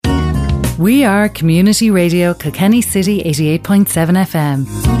We are Community Radio Kilkenny City 88.7 FM.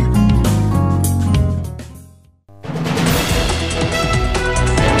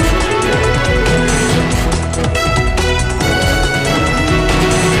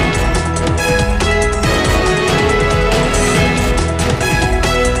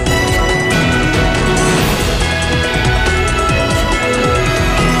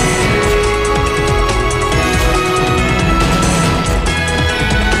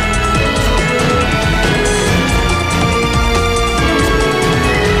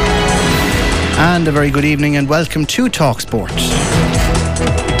 And a very good evening and welcome to TalkSport.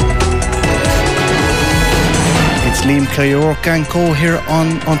 It's Liam O'Rourke and Co here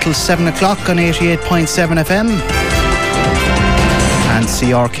on until 7 o'clock on 88.7 FM and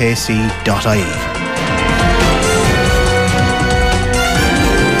crkc.ie.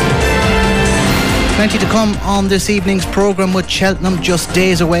 Plenty to come on this evening's programme with Cheltenham just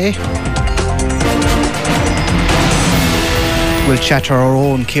days away. We'll chat to our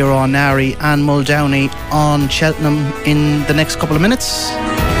own Ciarán Nari and Muldowney on Cheltenham in the next couple of minutes.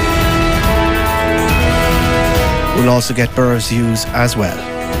 We'll also get Burr's views as well.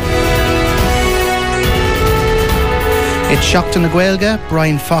 It's Shocked in the Gaeilge.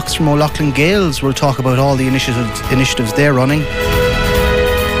 Brian Fox from O'Loughlin Gales will talk about all the initiatives they're running.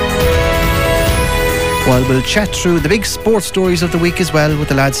 While we'll chat through the big sports stories of the week as well with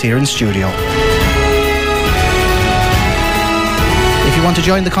the lads here in studio. If you want to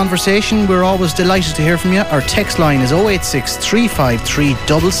join the conversation, we're always delighted to hear from you. Our text line is 086 353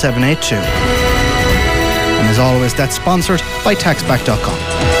 7782. And as always, that's sponsored by taxback.com.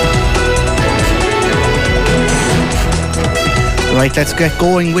 Right, let's get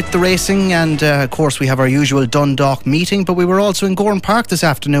going with the racing. And of course, we have our usual Dundalk meeting, but we were also in Gowran Park this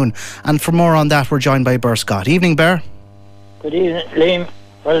afternoon. And for more on that, we're joined by Ber Scott. Evening, Ber. Good evening, Liam.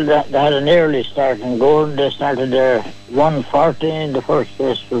 Well, they had an early start in Gowran. They started there 1:40 in the first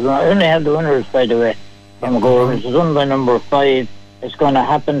race. I only had the winners, by the way, from Gowran. It's won by number 5. It's going to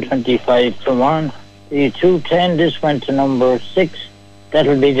happen 25-1. The 2:10, this went to number 6.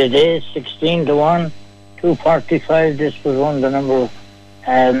 That'll be the day, 16-1. 2:45, this was won the number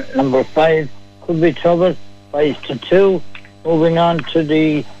 5. Could be trouble, 5-2. Moving on to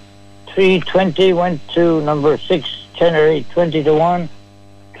the 3:20, went to number 6, Chenery, 20-1.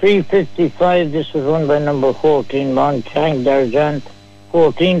 3:55, this was won by number 14, Monchang Darjan,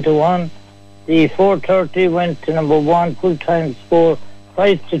 14-1. The 4:30 went to number 1, full time score,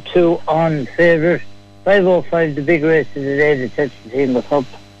 5-2 on favourite. 5:05, the big race of the day, the Chelsea team was up,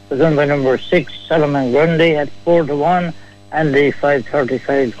 was won by number 6, Solomon Grundy at 4-1, and the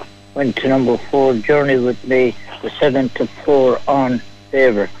 5:35 went to number 4, Journey With Me, the 7-4 on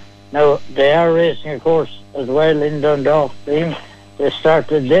favourite. Now, they are racing, of course, as well in Dundalk team. They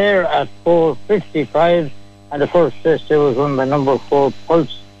started there at 4:55, and the first race there was won by number 4,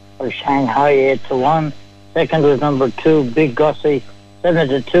 Pulse of Shanghai, 8-1. Second was number 2, Big Gussie,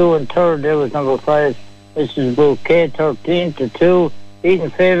 7-2, and third there was number 5, Mrs. Bouquet, 13-2.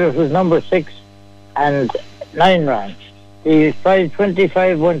 Beaten favourite was number 6 and 9 ran. The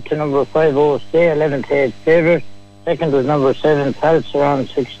 5:25 went to number 5, O'Stay, 11-8 favourite. Second was number 7, Falseron,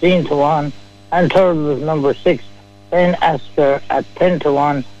 16-1, and third was number 6, Ben Asker at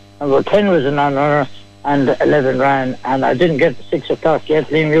 10-1. Number 10 was a non-runner and 11 ran. And I didn't get the 6 o'clock yet,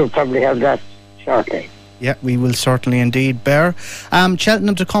 Liam. You'll probably have that shortly. Yeah, we will certainly indeed, Bear.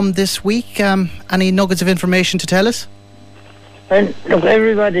 Cheltenham to come this week. Any nuggets of information to tell us? And look,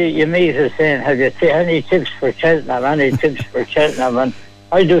 everybody you meet is saying, have you any tips for Cheltenham? Any tips for Cheltenham? And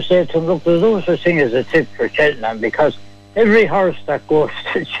I do say to them, look, there's no such thing as a tip for Cheltenham, because every horse that goes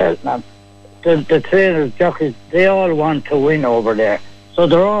to Cheltenham, the trainers, jockeys, they all want to win over there. So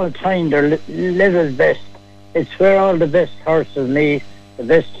they're all trying their level best. It's where all the best horses meet, the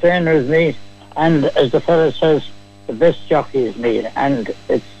best trainers meet, and as the fella says, the best jockeys meet. And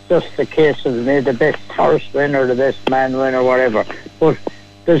it's just a case of the best horse win or the best man win or whatever. But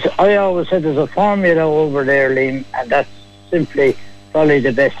I always said there's a formula over there, Liam, and that's simply probably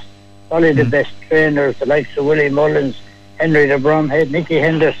the best trainers, the likes of Willie Mullins, Henry de Bromhead, Nicky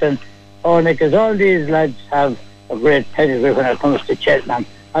Henderson, because all these lads have a great pedigree when it comes to Cheltenham.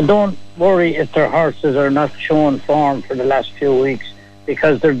 And don't worry if their horses are not showing form for the last few weeks,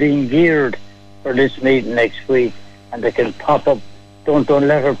 because they're being geared for this meeting next week, and they can pop up. Don't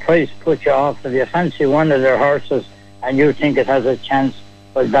let her price put you off. If you fancy one of their horses and you think it has a chance,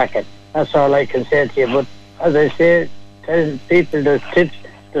 well, back it. That's all I can say to you. But as I say, telling people there's tips,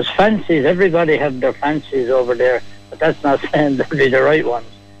 there's fancies. Everybody have their fancies over there, but that's not saying they'll be the right ones.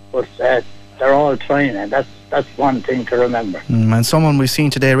 But they're all trying, and that's That's one thing to remember. And someone we've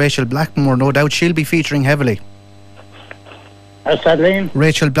seen today, Rachel Blackmore, no doubt she'll be featuring heavily. That's that, Liam?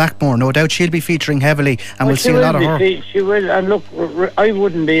 Rachel Blackmore, no doubt she'll be featuring heavily, and we'll see a lot of her. She will, and look, I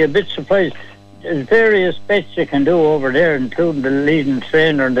wouldn't be a bit surprised. There's various bets you can do over there, including the leading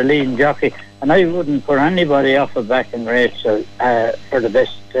trainer and the leading jockey, and I wouldn't put anybody off of backing Rachel for the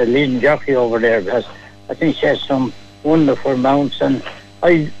best leading jockey over there, because I think she has some wonderful mounts, and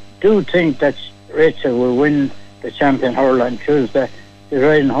I do think that Rachel will win the Champion Hurl on Tuesday. She's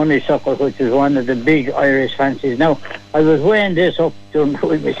riding Honeysuckle, which is one of the big Irish fancies. Now, I was weighing this up during the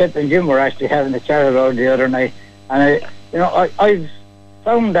week. Myself and Jim were actually having a chat about it the other night, and I've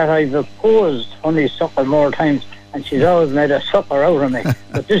found that I've opposed Honeysuckle more times, and she's always made a sucker out of me.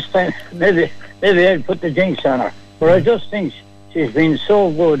 But this time, maybe I'll put the jinx on her. But I just think she's been so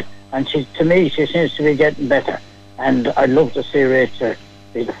good, and to me, she seems to be getting better. And I'd love to see Rachel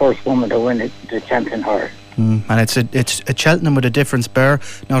be the first woman to win the Champion Hurl. And it's a Cheltenham with a difference, Bear.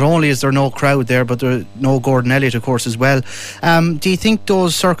 Not only is there no crowd there, but there's no Gordon Elliott, of course, as well. Do you think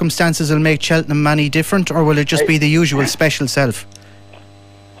those circumstances will make Cheltenham any different, or will it just be the usual special self?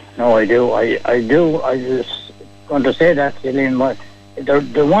 No, I do. I do. I was going to say that, Gillian.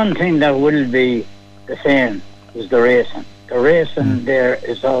 The one thing that will be the same is the racing. The racing there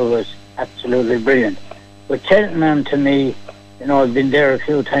is always absolutely brilliant. But Cheltenham, to me, I've been there a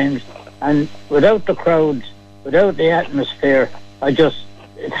few times, and without the crowds, without the atmosphere,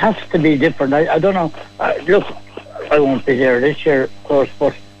 it has to be different. I don't know. Look, I won't be there this year, of course,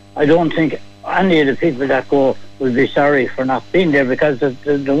 but I don't think any of the people that go will be sorry for not being there, because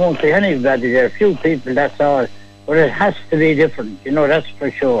there won't be anybody there. Few people, that's all. But it has to be different, that's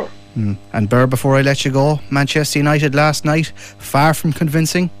for sure. And Burr, before I let you go, Manchester United last night, far from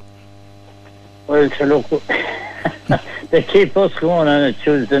convincing. Well, so look, they keep us going on a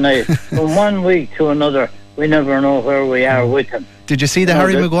Tuesday night. From one week to another, we never know where we are with them. Did you see the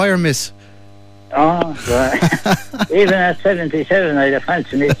Harry Maguire miss? Oh, right. Even at 77, I'd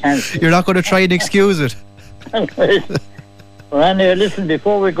fancy me chance. You're not going to try and excuse it. Well, anyway, listen,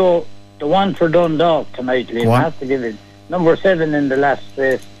 before we go, the one for Dundalk tonight, Liam, I have to give it number 7 in the last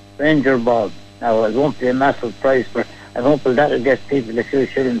race, Ranger Bob. Now, it won't be a massive price, but I'm hoping that'll get people a few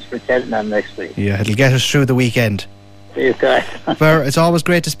shillings for Cheltenham next week. Yeah, it'll get us through the weekend. Please, guys. Burr, it's always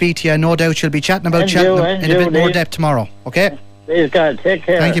great to speak to you. No doubt you'll be chatting about Cheltenham in a bit more depth tomorrow, okay? Please, God, take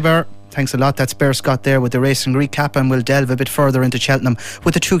care. Thank you, Burr. Thanks a lot. That's Bear Scott there with the racing recap, and we'll delve a bit further into Cheltenham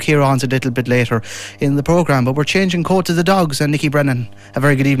with the 2 Kierans a little bit later in the programme. But we're changing code to the dogs, and Nicky Brennan, a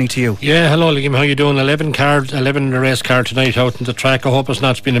very good evening to you. Yeah, hello Liam, how you doing? 11 in the race car tonight out in the track. I hope it's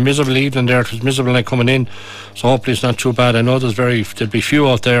not. It's been a miserable evening there. It was miserable night coming in, so hopefully it's not too bad. I know there'll be few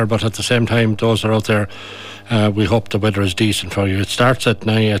out there, but at the same time, those are out there. We hope the weather is decent for you. It starts at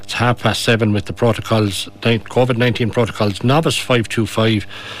 9. It's 7:30 with the protocols, COVID-19 protocols. Novice 525.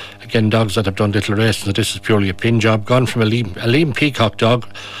 Again, dogs that have done little races. So this is purely a pin job. Gone from a Liam Peacock dog.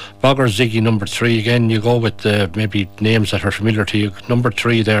 Bogger Ziggy number 3. Again, you go with maybe names that are familiar to you. Number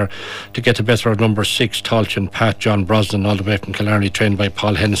 3 there to get the better of number 6, Tolchin Pat, John Brosnan, all the way from Killarney, trained by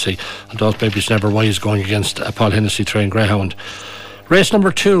Paul Hennessy. Although maybe it's never wise going against a Paul Hennessy trained greyhound. Race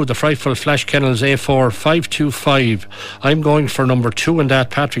number 2, the Frightful Flash Kennels A4 525. I'm going for number 2 in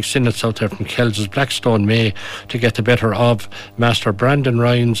that. Patrick Sinnott out there from Kells' Blackstone May to get the better of Master Brandon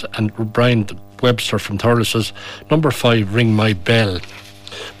Rhines and Brian Webster from Thurles'. Number 5, Ring My Bell.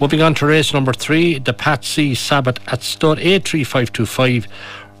 Moving on to race number 3, the Pat C Sabbath at stud A3525.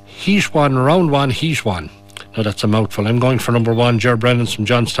 Heat 1, round 1, Heat 1. Now that's a mouthful. I'm going for number 1, Ger Brennan from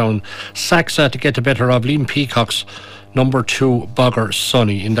Johnstown Saxa to get the better of Liam Peacock's number 2, Bogger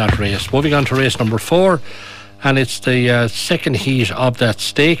Sonny in that race. Moving on to race number 4, and it's the second heat of that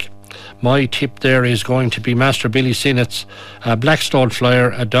stake. My tip there is going to be Master Billy Sinnott's Blackstone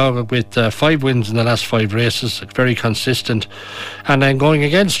Flyer, a dog with 5 wins in the last 5 races, very consistent. And I'm going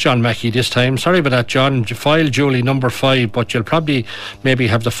against John Mackey this time. Sorry about that, John. File Julie number 5, but you'll probably maybe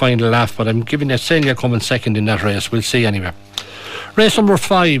have the final laugh. But I'm saying you're coming second in that race. We'll see anyway. Race number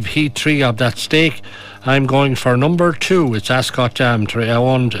 5, heat 3 of that stake. I'm going for number 2. It's Ascot Jam,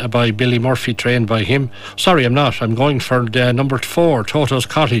 owned by Billy Murphy, trained by him. Sorry, I'm not. I'm going for number 4, Toto's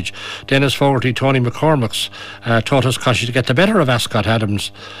Cottage. Dennis Fogarty, Tony McCormick's Toto's Cottage to get the better of Ascot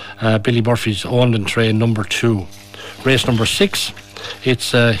Adams. Billy Murphy's owned and trained number 2. Race number 6.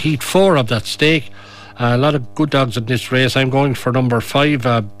 It's heat 4 of that stake. A lot of good dogs in this race. I'm going for number 5,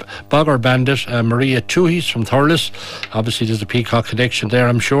 Bogger Bandit, Maria Tuhis from Thurles. Obviously there's a Peacock connection there,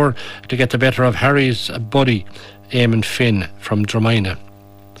 I'm sure, to get the better of Harry's buddy, Eamon Finn from Dromina.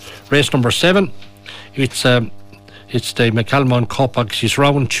 Race number 7, it's It's the McCalmont Cup. It's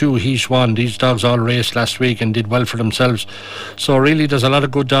round 2, heat 1. These dogs all raced last week and did well for themselves. So really there's a lot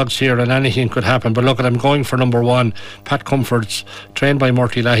of good dogs here and anything could happen. But look, I'm going for number 1, Pat Comforts, trained by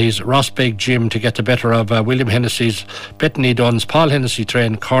Murty Lahey's Rossbeg Gym, to get the better of William Hennessy's Bethany Dunn's Paul Hennessy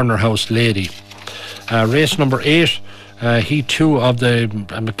trained Corner House Lady. Race number 8, heat 2 of the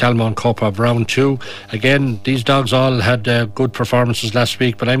McCalmont Cup of round 2. Again, these dogs all had good performances last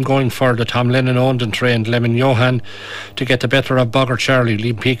week, but I'm going for the Tom Lennon owned and trained Lemon Johan to get the better of Bogger Charlie,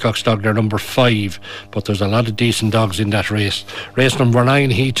 Liam Peacock's dog there, number 5. But there's a lot of decent dogs in that race. Race number 9,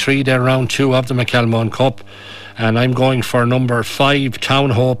 heat 3 there, round 2 of the McCalmont Cup. And I'm going for number 5,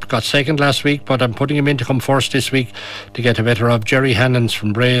 Town Hope. Got second last week, but I'm putting him in to come first this week to get the better of Jerry Hannons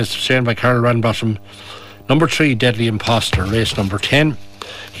from Braes, trained by Carol Ranbottom. Number 3, Deadly Imposter. Race number 10,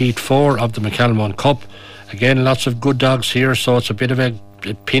 heat 4 of the McCalmont Cup. Again, lots of good dogs here, so it's a bit of a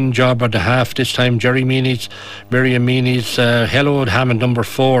pin job at the half this time. Jerry Meany's, Miriam Meany's Hello Hammond, number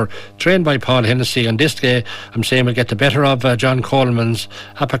 4, trained by Paul Hennessy. On this day, I'm saying we'll get the better of John Coleman's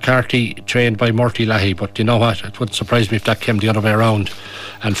Apocarty, trained by Murty Lahey. But you know what, it wouldn't surprise me if that came the other way around.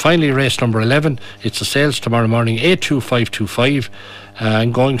 And finally, race number 11, it's the sales tomorrow morning, 82525.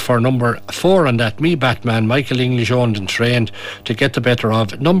 I'm going for number 4 on that, Me Batman, Michael English owned and trained, to get the better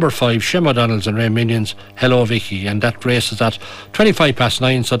of number 5, Shem O'Donnell's and Ray Minions, Hello Vicky. And that race is at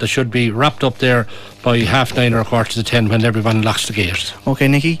 9:25, so they should be wrapped up there by 9:30 or 9:45 when everyone locks the gate. Okay,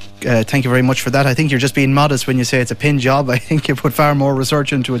 Nicky, thank you very much for that. I think you're just being modest when you say it's a pin job. I think you put far more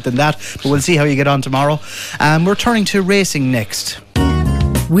research into it than that, but we'll see how you get on tomorrow. We're turning to racing next.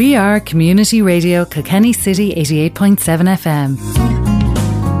 We are Community Radio Kilkenny City 88.7 FM.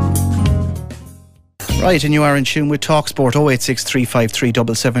 Right, and you are in tune with TalkSport.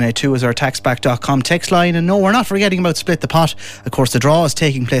 086353782 is our taxback.com text line. And no, we're not forgetting about Split the Pot. Of course, the draw is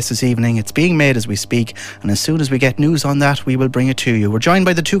taking place this evening. It's being made as we speak, and as soon as we get news on that, we will bring it to you. We're joined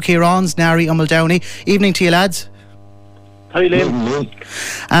by the 2 Kierans, Nari, Muldowney. Evening to you, lads. Hi, Liam.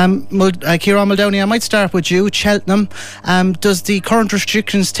 Kieran Muldowney, I might start with you. Cheltenham, does the current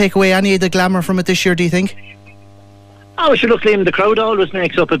restrictions take away any of the glamour from it this year, do you think? Oh, sure, look, Liam, the crowd always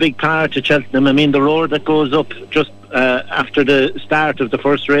makes up a big part of Cheltenham. I mean, the roar that goes up just after the start of the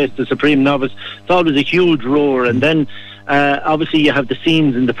first race, the Supreme Novice, it's always a huge roar. And then, obviously, you have the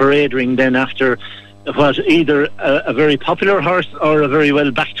scenes in the parade ring then after what either a very popular horse or a very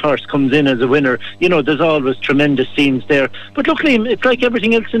well-backed horse comes in as a winner. You know, there's always tremendous scenes there. But look, Liam, it's like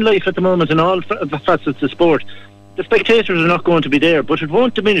everything else in life at the moment in all facets of sport. The spectators are not going to be there, but it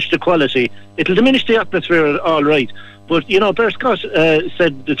won't diminish the quality. It'll diminish the atmosphere, all right. But, you know, Bear Scott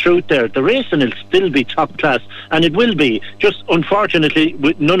said the truth there. The racing will still be top class, and it will be. Just, unfortunately,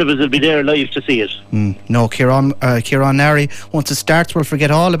 none of us will be there live to see it. No, Kieran Nari, once it starts, we'll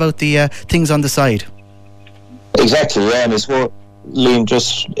forget all about the things on the side. Exactly, yeah. And it's what, Liam,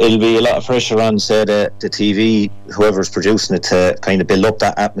 it'll be a lot of pressure on, say, the TV, whoever's producing it, to kind of build up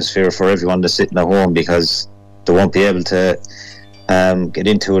that atmosphere for everyone that's sitting at home, because they won't be able to get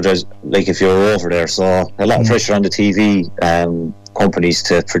into it as like if you're over there. So a lot of pressure on the TV companies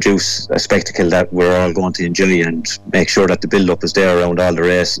to produce a spectacle that we're all going to enjoy and make sure that the build-up is there around all the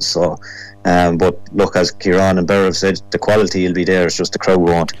races. So but look, as Kieran and Bear have said, the quality will be there, it's just the crowd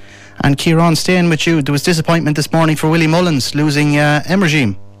won't. And Kieran, staying with you, there was disappointment this morning for Willie Mullins losing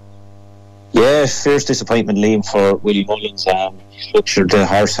Emergime. Yeah, fierce disappointment, Liam, for Willie Mullins. Sure, the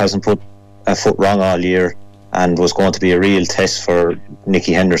horse hasn't put a foot wrong all year and was going to be a real test for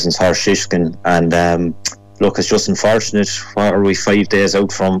Nicky Henderson's horse Shishkin. And look, it's just unfortunate. What are we, 5 days out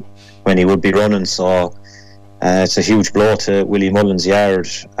from when he would be running? So it's a huge blow to Willie Mullins' yard,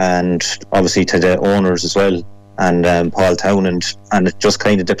 and obviously to the owners as well, and Paul Townend, and it just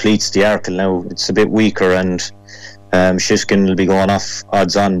kind of depletes the Arkle now. It's a bit weaker, and Shishkin will be going off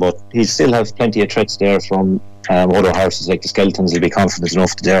odds on, but he'll still have plenty of threats there from other horses like the Skeletons. He'll be confident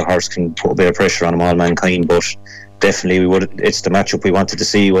enough that their horse can put a bit of pressure on him, All Mankind. But definitely it's the matchup we wanted to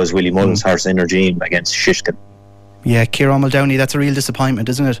see, was Willie Mullins' horse Energeme against Shishkin. Yeah, Kieran Muldowney, that's a real disappointment,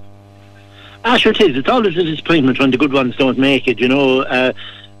 isn't it? Sure it is. It's always a disappointment when the good ones don't make it, you know.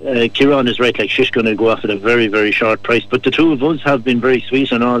 Kieran is right, like Shishkin will go off at a very, very short price, but the two of us have been very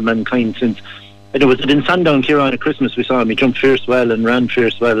sweet on All Mankind since it was in Sandown. Kieran at Christmas, we saw him, he jumped fierce well and ran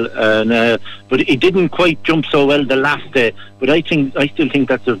fierce well, but he didn't quite jump so well the last day. But I still think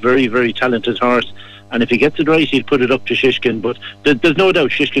that's a very, very talented horse, and if he gets it right, he'll put it up to Shishkin. But there's no doubt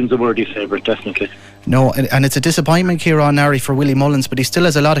Shishkin's a worthy favourite, definitely. No, and it's a disappointment, Kieran Nari, for Willie Mullins, but he still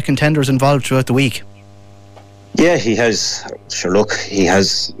has a lot of contenders involved throughout the week. Yeah, he has. Sure, look, he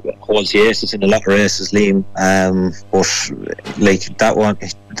has holds the aces in a lot of races, Liam. But like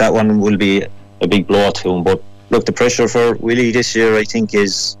that one will be a big blow to him. But look, the pressure for Willie this year, I think,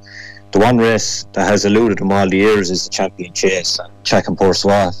 is the one race that has eluded him all the years is the Champion Chase. Chacun Pour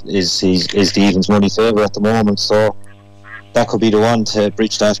Soi is the evens money favourite at the moment, so that could be the one to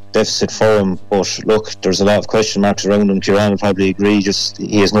breach that deficit for him. But look, there's a lot of question marks around him. Kieran will probably agree. Just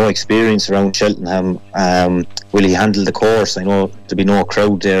he has no experience around Cheltenham. Will he handle the course? I know there'll be no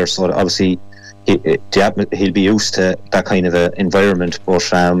crowd there, so obviously he'll be used to that kind of a environment. But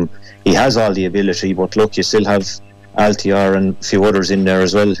he has all the ability. But look, you still have Altior and a few others in there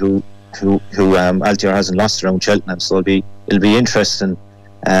as well who Altior hasn't lost around Cheltenham, so it'll be interesting.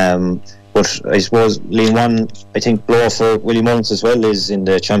 But I suppose Liam, one I think blow for Willie Mullins as well is in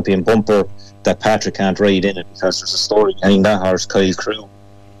the Champion Bumper that Patrick can't ride in it, because there's a story behind that horse. Kyle Crew,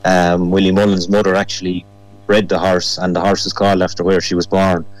 Willie Mullins' mother actually bred the horse, and the horse is called after where she was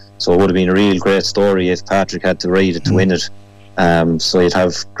born, so it would have been a real great story if Patrick had to ride it to win it. So you'd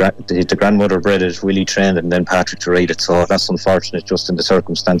have the grandmother bred it, Willie trained it, and then Patrick to ride it. So that's unfortunate just in the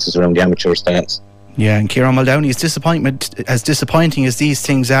circumstances around the amateur stats. Yeah, and Kieran Muldowney's disappointment, as disappointing as these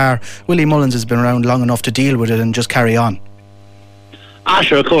things are, Willie Mullins has been around long enough to deal with it and just carry on.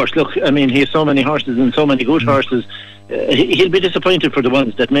 Sure, of course. Look, I mean, he has so many horses and so many good horses. He'll be disappointed for the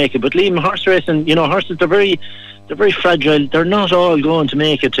ones that make it. But Liam, horse racing, horses, they're very fragile. They're not all going to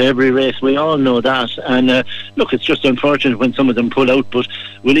make it to every race. We all know that. And look, it's just unfortunate when some of them pull out. But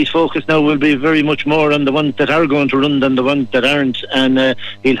Willie's focus now will be very much more on the ones that are going to run than the ones that aren't. And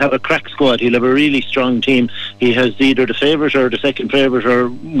he'll have a crack squad. He'll have a really strong team. He has either the favourite or the second favourite or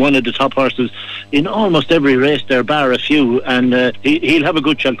one of the top horses in almost every race there, bar a few. And he'll have a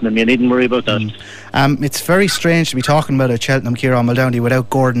good Cheltenham. You needn't worry about that. It's very strange to be talking about a Cheltenham Kieran Muldowney without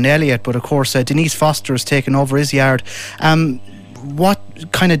Gordon Elliott, but of course Denise Foster has taken over his yard. What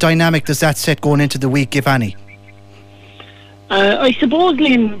kind of dynamic does that set going into the week, if any? I suppose,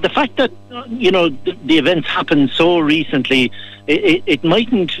 Liam, the fact that the events happened so recently, it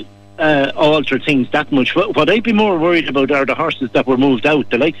mightn't alter things that much. What I'd be more worried about are the horses that were moved out,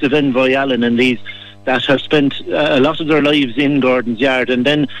 the likes of Envoy Allen and these that have spent a lot of their lives in Gordon's yard, and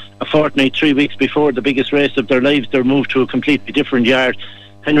then a fortnight, 3 weeks before the biggest race of their lives, they're moved to a completely different yard.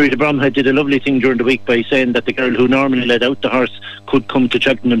 Henry de Bromhead did a lovely thing during the week by saying that the girl who normally led out the horse could come to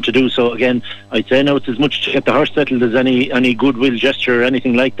Cheltenham to do so again. I'd say now it's as much to get the horse settled as any goodwill gesture or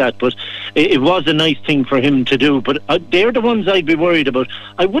anything like that, but it was a nice thing for him to do. But they're the ones I'd be worried about.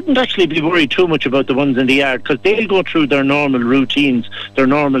 I wouldn't actually be worried too much about the ones in the yard, because they'll go through their normal routines, their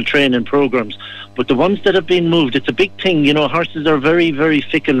normal training programs. But the ones that have been moved, it's a big thing. Horses are very, very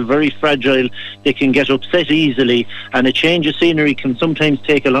fickle, very fragile. They can get upset easily, and a change of scenery can sometimes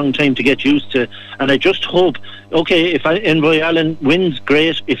take a long time to get used to. And I just hope, okay, if Envoy Allen wins,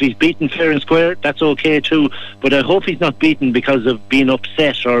 great. If he's beaten fair and square, that's okay too. But I hope he's not beaten because of being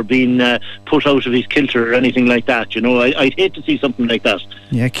upset or being put out of his kilter or anything like that. I'd hate to see something like that.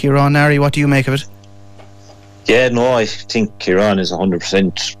 Yeah, Kieran, Nari, what do you make of it? Yeah, no, I think Kieran is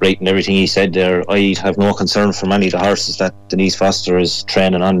 100% right in everything he said there. I have no concern for many of the horses that Denise Foster is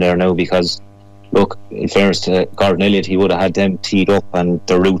training on there now, because, look, in fairness to Gordon Elliott, he would have had them teed up and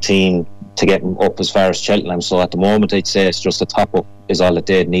their routine to get them up as far as Cheltenham. So at the moment, I'd say it's just a top-up is all that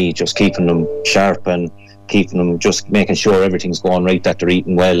they'd need, just keeping them sharp and keeping them, just making sure everything's going right, that they're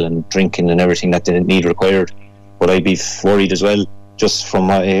eating well and drinking and everything that they need required. But I'd be worried as well, just from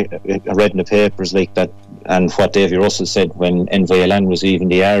what I read in the papers like that, and what Davy Russell said when Envoy Allen was leaving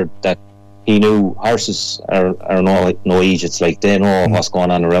the yard, that he knew horses are no idiots, like they know what's going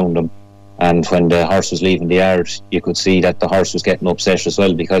on around them. And when the horse was leaving the yard, you could see that the horse was getting upset as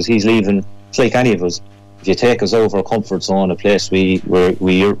well, because he's leaving. It's like any of us. If you take us over a comfort zone, a place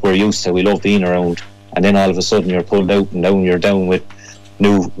we're used to, we love being around, and then all of a sudden you're pulled out and down, you're down with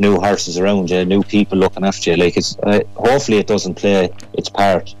new horses around you, new people looking after you. Like, it's hopefully it doesn't play its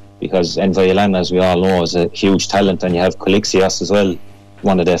part, because Envoy Allen, as we all know, is a huge talent, and you have Colixios as well,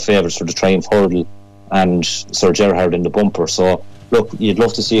 one of their favourites for the Triumph Hurdle, and Sir Gerhard in the Bumper. So look, you'd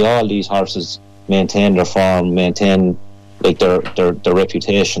love to see all these horses maintain their form, maintain like their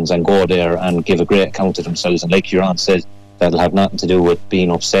reputations, and go there and give a great account of themselves. And like Kieran said, that'll have nothing to do with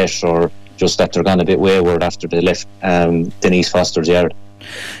being upset or just that they're gone a bit wayward after they left Denise Foster's yard.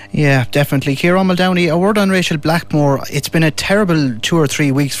 Yeah, definitely. Kieran Muldowney, a word on Rachel Blackmore. It's been a terrible 2 or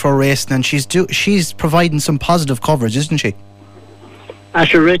 3 weeks for racing, and she's providing some positive coverage, isn't she?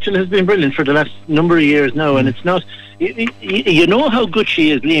 Sure, Rachel has been brilliant for the last number of years now, and it's not you know how good she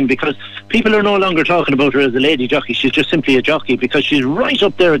is, Liam, because people are no longer talking about her as a lady jockey. She's just simply a jockey, because she's right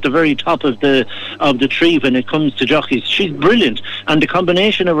up there at the very top of the tree when it comes to jockeys. She's brilliant, and the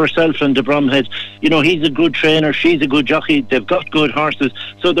combination of herself and de Bromhead, he's a good trainer, she's a good jockey, they've got good horses,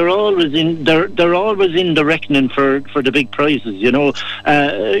 so they're always in the reckoning for the big prizes.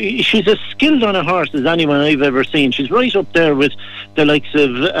 She's as skilled on a horse as anyone I've ever seen. She's right up there with the likes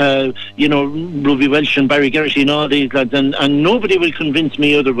of Ruby Welsh and Barry Geraghty and all these lads, and nobody will convince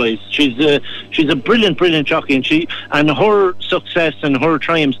me otherwise. She's a brilliant jockey, and her success and her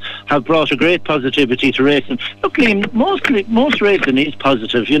triumphs have brought a great positivity to racing. Look, Liam, most racing is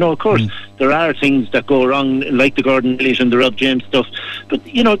positive. Of course, there are things that go wrong, like the Gordon Elliott and the Rob James stuff, but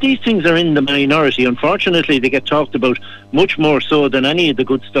these things are in the minority. Unfortunately, they get talked about much more so than any of the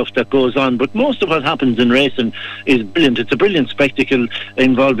good stuff that goes on. But most of what happens in racing is brilliant. It's a brilliant spectacle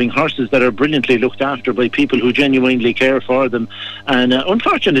involving horses that are brilliantly looked after by people who genuinely care for them. And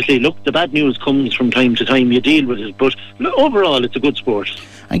unfortunately, look, the bad news comes from time to time. You deal with it, but overall, it's a good sport.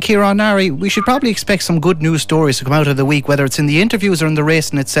 And Ciarán Nari, we should probably expect some good news stories to come out of the week, whether it's in the interviews or in the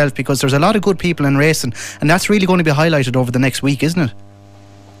racing itself, because there's a lot of good people in racing, and that's really going to be highlighted over the next week, isn't it?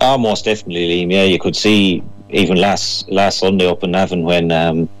 Oh, most definitely, Liam. Yeah, you could see even last Sunday up in Navan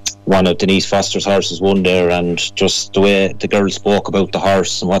when one of Denise Foster's horses won there, and just the way the girl spoke about the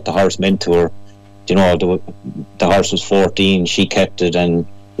horse and what the horse meant to her. The horse was 14, she kept it, and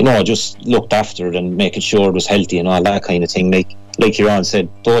just looked after it and making sure it was healthy and all that kind of thing. Like Ciarán said,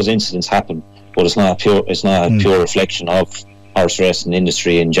 those incidents happen, but it's not a pure reflection of horse racing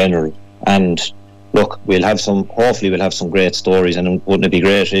industry in general. And look, hopefully we'll have some great stories, and wouldn't it be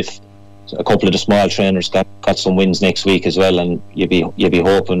great if a couple of the small trainers got some wins next week as well? And you'd be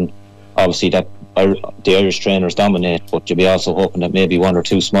hoping, obviously, that the Irish trainers dominate, but you'd be also hoping that maybe one or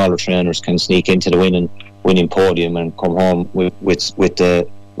two smaller trainers can sneak into the winning podium and come home with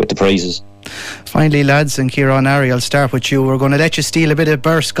the prizes. Finally, lads, and Ciarán Nari, I'll start with you. We're going to let you steal a bit of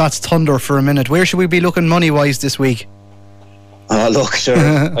Burr Scott's thunder for a minute. Where should we be looking money-wise this week? Look, sure.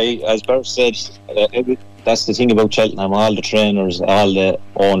 As Burr said, that's the thing about Cheltenham. All the trainers, all the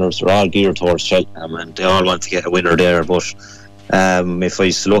owners are all geared towards Cheltenham, and they all want to get a winner there. But if I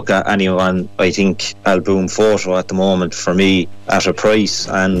was to look at anyone, I think Alboom Photo at the moment, for me, at a price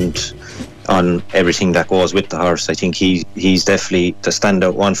and on everything that goes with the horse, I think he's definitely the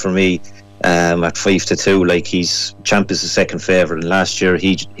standout one for me. At 5-2, like, he's Champ is the second favourite, and last year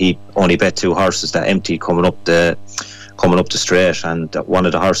he only bet two horses that empty coming up the straight, and one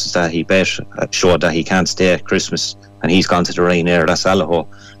of the horses that he bet showed that he can't stay at Christmas, and he's gone to the Ryanair. That's Allaho,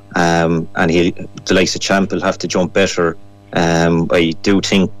 and the likes of Champ will have to jump better. I do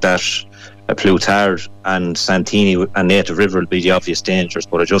think that Plutard and Santini and Native River will be the obvious dangers,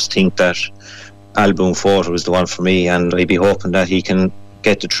 but I just think that Alboom Photo is the one for me, and I'd be hoping that he can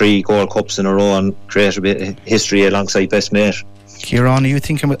get the 3 Gold Cups in a row and create a bit of history alongside Best Mate. Ciarán, are you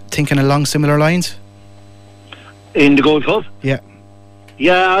thinking along similar lines? In the Gold Cup? Yeah,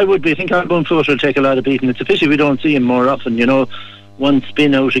 I would be. I think Alboom Photo will take a lot of beating. It's a pity we don't see him more often. One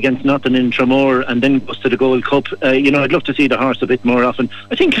spin out against nothing in Tramore and then goes to the Gold Cup. I'd love to see the horse a bit more often.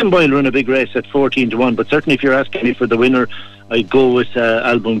 I think Kim Boyle run a big race at 14-1, but certainly if you're asking me for the winner, I'd go with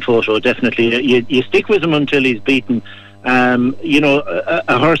Alboom Photo, definitely. You stick with him until he's beaten.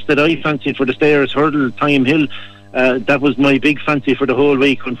 A horse that I fancied for the Stayers Hurdle, Time Hill, that was my big fancy for the whole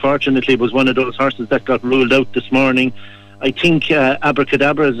week. Unfortunately, it was one of those horses that got ruled out this morning. I think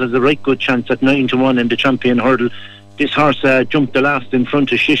Abracadabra has a right good chance at 9-1 in the Champion Hurdle. This horse jumped the last in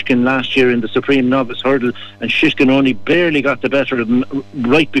front of Shishkin last year in the Supreme Novice Hurdle, and Shishkin only barely got the better of him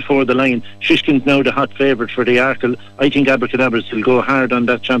right before the line. Shishkin's now the hot favourite for the Arkle. I think Abracadabra will go hard on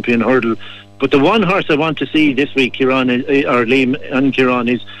that Champion Hurdle. But the one horse I want to see this week, Liam and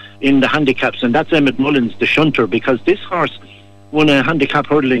Ciarán, is in the handicaps, and that's Emmett Mullins, the shunter, because this horse won a handicap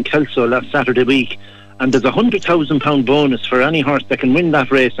hurdle in Kelso last Saturday week, and there's a £100,000 bonus for any horse that can win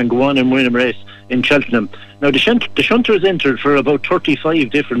that race and go on and win a race in Cheltenham. Now the shunter is entered for about 35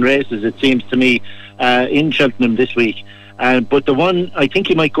 different races, it seems to me, in Cheltenham this week. But the one I think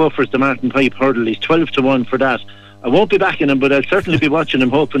he might go for is the Martin Pipe Hurdle. He's 12-1 for that. I won't be backing him, but I'll certainly be watching him,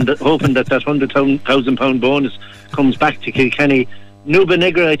 hoping that £100,000 bonus comes back to Kilkenny. Nuba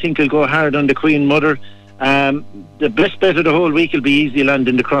Negra, I think, will go hard on the Queen Mother. The best bet of the whole week will be Easy Land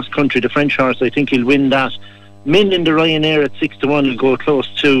in the cross country. The French horse, I think he'll win that. Min in the Ryanair at 6-1 will go close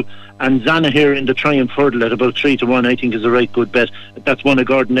too. And Zana here in the Triumph Hurdle at about 3-1, I think is a right good bet. That's one of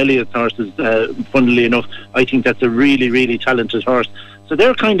Gordon Elliott's horses, funnily enough. I think that's a really, really talented horse. So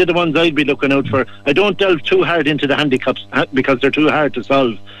they're kind of the ones I'd be looking out for. I don't delve too hard into the handicaps because they're too hard to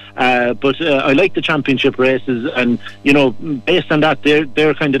solve. But I like the championship races, and based on that,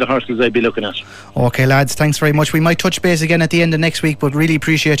 they're kind of the horses I'd be looking at. Okay, lads, thanks very much. We might touch base again at the end of next week, but really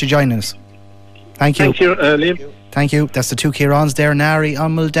appreciate you joining us. Thank you. Thank you, Liam. Thank you. That's the two Kierans there, Nari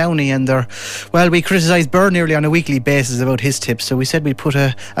and Muldowney, and we criticise Burr nearly on a weekly basis about his tips, so we said we'd put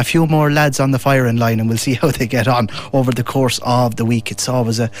a few more lads on the firing line, and we'll see how they get on over the course of the week. It's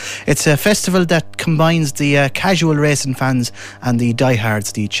always a festival that combines the casual racing fans and the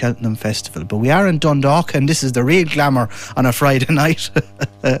diehards, the Cheltenham Festival. But we are in Dundalk, and this is the real glamour on a Friday night.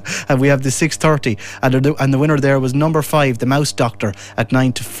 And we have the 6:30, and the winner there was number 5, the Mouse Doctor, at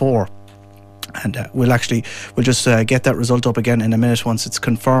 9-4. And we'll just get that result up again in a minute once it's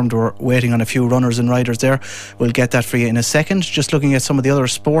confirmed. We're waiting on a few runners and riders there. We'll get that for you in a second. Just looking at some of the other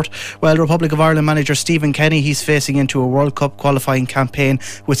sport. Well, Republic of Ireland manager Stephen Kenny, he's facing into a World Cup qualifying campaign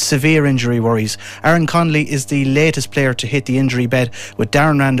with severe injury worries. Aaron Connolly is the latest player to hit the injury bed, with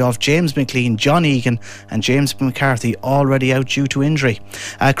Darren Randolph, James McLean, John Egan and James McCarthy already out due to injury.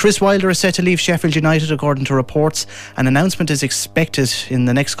 Chris Wilder is set to leave Sheffield United according to reports. An announcement is expected in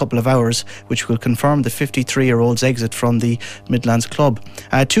the next couple of hours, which will confirm the 53-year-old's exit from the Midlands club.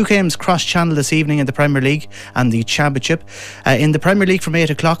 Two games cross-channel this evening in the Premier League and the Championship. In the Premier League from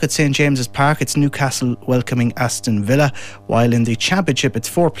 8 o'clock at St James's Park, it's Newcastle welcoming Aston Villa, while in the Championship it's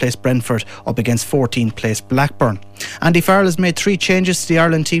 4th place Brentford up against 14th place Blackburn. Andy Farrell has made 3 changes to the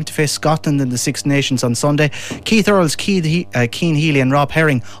Ireland team to face Scotland in the Six Nations on Sunday. Keith Earls, Cian Healy and Rob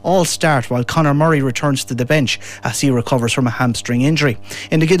Herring all start, while Conor Murray returns to the bench as he recovers from a hamstring injury.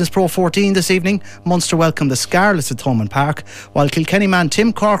 In the Guinness Pro 14 this evening, Munster welcome the Scarlets at Thomond Park, while Kilkenny man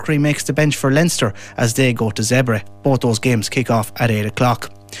Tim Corkery makes the bench for Leinster as they go to Zebre. Both those games kick off at 8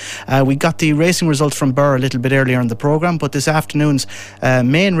 o'clock. We got the racing results from Burr a little bit earlier in the programme, but this afternoon's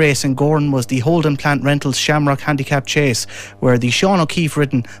main race in Gordon was the Holden Plant Rentals Shamrock Handicap Chase, where the Sean O'Keefe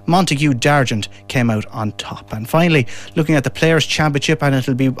ridden Montague Dargent came out on top. And finally, looking at the Players' Championship, and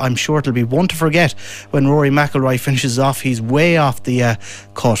I'm sure it'll be one to forget when Rory McIlroy finishes off. He's way off the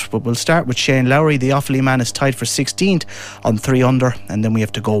cut, but we'll start with Shane Lowry. The Offaly man is tied for 16th on 3 under, and then we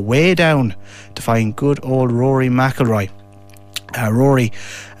have to go way down to find good old Rory McIlroy. Rory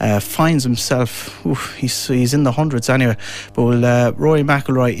finds himself, he's in the hundreds anyway, but Rory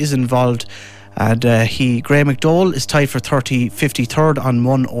McIlroy is involved, and Graham McDowell is tied for 53rd on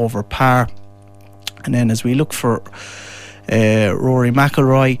 1 over par. And then as we look for Rory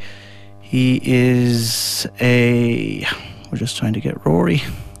McIlroy, he is we're just trying to get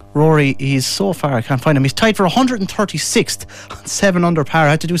Rory, he's so far I can't find him. He's tied for 136th on 7 under par.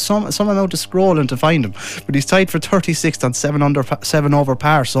 I had to do some amount of scrolling to find him, but he's tied for 36th on 7 over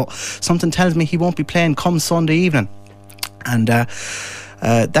par. So something tells me he won't be playing come Sunday evening. And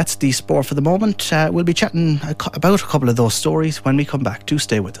that's the sport for the moment. We'll be chatting about a couple of those stories when we come back. Do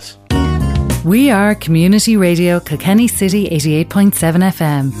stay with us. We are Community Radio Kilkenny City 88.7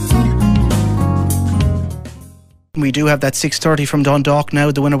 FM. We do have that 6:30 from Dundalk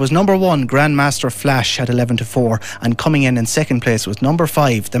now. The winner was number 1, Grandmaster Flash, at 11-4, and coming in second place was number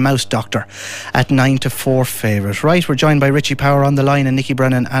 5, the Mouse Doctor, at 9-4 favourite. Right, we're joined by Richie Power on the line and Nicky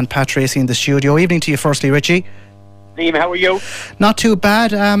Brennan and Pat Tracy in the studio. Evening to you firstly, Richie. Liam, how are you? Not too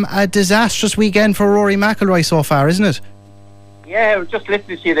bad. A disastrous weekend for Rory McIlroy so far, isn't it? Yeah, I was just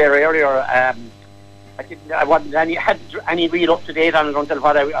listening to you there earlier. I wasn't had any real up to date on it until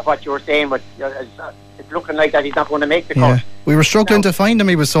what you were saying, but it's looking like that he's not going to make the cut. We were struggling to find him.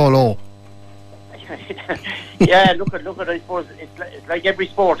 He was so low. Yeah, look at. I suppose it's like every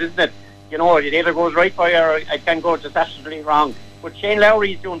sport, isn't it? You know, it either goes right for you or it can go disastrously wrong. But Shane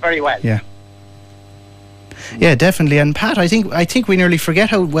Lowry is doing very well. Yeah, definitely. And Pat, I think we nearly forget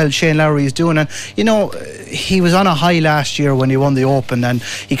how well Shane Lowry is doing. And you know, he was on a high last year when he won the Open, and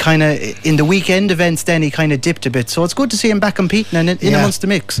he kind of in the weekend events then he kind of dipped a bit. So it's good to see him back competing and in amongst the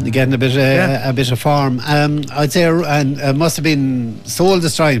mix, getting a bit of form. I'd say, and it must have been soul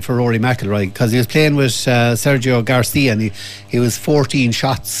destroying for Rory McIlroy, because he was playing with Sergio Garcia, and he was 14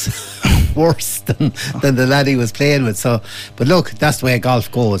 shots worse than the lad he was playing with. So, but look, that's the way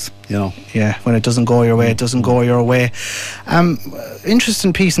golf goes, you know. Yeah, when it doesn't go your way, it doesn't go your way.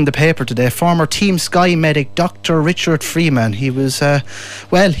 Interesting piece in the paper today. Former Team Sky medic Dr. Richard Freeman, he was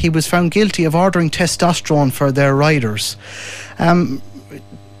found guilty of ordering testosterone for their riders.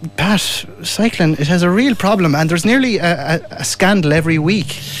 Pat, cycling, it has a real problem, and there's nearly a scandal every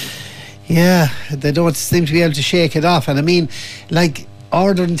week. Yeah, they don't seem to be able to shake it off. And I mean, like,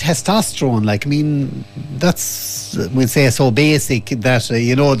 ordering testosterone, like, I mean, that's we'll say so basic that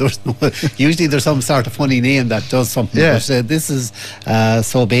usually there's some sort of funny name that does something. Yeah. But this is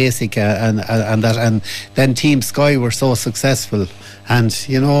so basic, and then Team Sky were so successful, and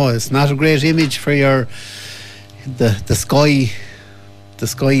it's not a great image for the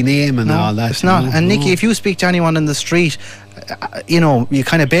Sky name and all that. It's not. And Nicky, if you speak to anyone in the street, you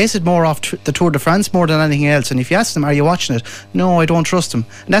kind of base it more off the Tour de France more than anything else. And if you ask them, are you watching it? No, I don't trust them.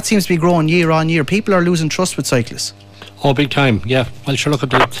 And that seems to be growing year on year. People are losing trust with cyclists. Oh, big time, yeah. Well, sure, look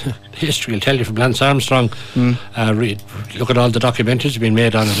at the history. I'll tell you from Lance Armstrong. Look at all the documentaries being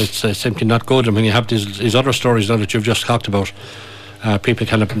made on it. It's simply not good. And when you have these other stories now that you've just talked about, people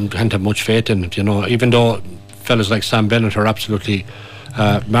can't have much faith in it, even though fellas like Sam Bennett are absolutely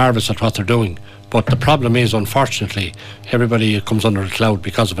marvellous at what they're doing. But the problem is, unfortunately, everybody comes under a cloud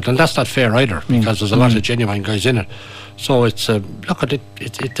because of it, and that's not fair either, because there's a lot of genuine guys in it. So it's look at it.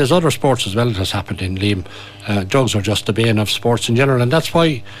 There's other sports as well that has happened in Liam. Drugs are just the bane of sports in general, and that's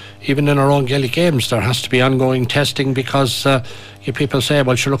why even in our own Gaelic games there has to be ongoing testing, because people say,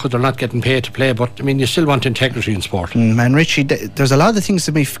 well, sure, look, they're not getting paid to play, but I mean, you still want integrity in sport. Man, Richie, there's a lot of things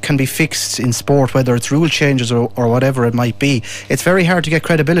that can be fixed in sport, whether it's rule changes or whatever it might be. It's very hard to get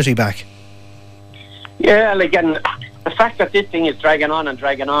credibility back. Yeah, and again, the fact that this thing is dragging on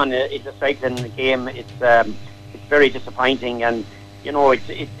is a cycling game. It's very disappointing, and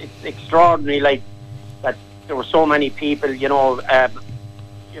it's extraordinary. Like that, there were so many people,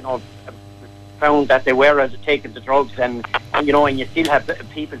 found that they were taking the drugs, and you still have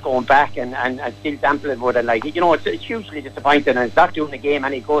people going back and still damping with it. Like it's hugely disappointing, and it's not doing the game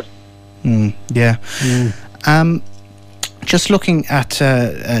any good. Just looking at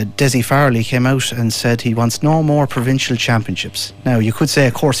Desi Farley came out and said he wants no more provincial championships. Now you could say,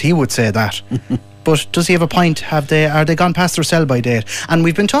 of course, he would say that, but does he have a point? Are they gone past their sell-by date? And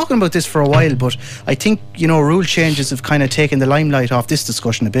we've been talking about this for a while, but I think rule changes have kind of taken the limelight off this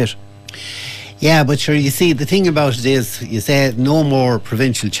discussion a bit. Yeah, but sure, you see, the thing about it is, you say no more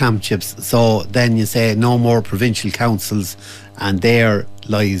provincial championships, so then you say no more provincial councils, and there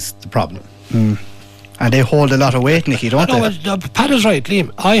lies the problem. And they hold a lot of weight, Nicky, don't they? No, Pat is right,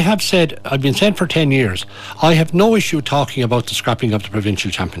 Liam. I've been saying for 10 years, I have no issue talking about the scrapping of the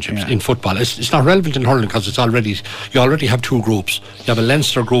provincial championships in football. It's not relevant in hurling because you already have two groups. You have a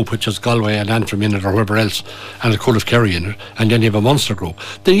Leinster group, which has Galway and Antrim in it, or whoever else, and a Cool Kerry in it, and then you have a Munster group.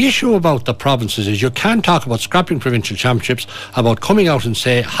 The issue about the provinces is you can't talk about scrapping provincial championships, about coming out and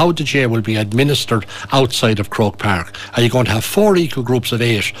say how the GAA will be administered outside of Croke Park. Are you going to have 4 equal groups of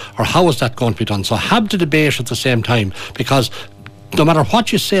 8, or how is that going to be done? So have the debate at the same time, because no matter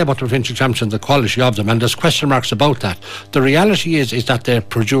what you say about the provincial championships, the quality of them, and there's question marks about that, the reality is that they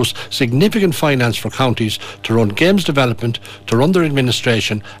produce significant finance for counties to run games development, to run their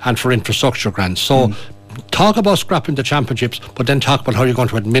administration, and for infrastructure grants. So talk about scrapping the championships, but then talk about how you're going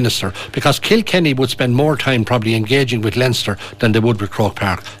to administer, because Kilkenny would spend more time probably engaging with Leinster than they would with Croke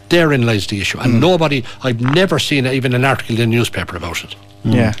Park. Therein lies the issue, and I've never seen even an article in the newspaper about it.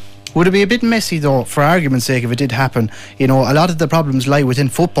 Yeah. Would it be a bit messy though, for argument's sake, if it did happen? A lot of the problems lie within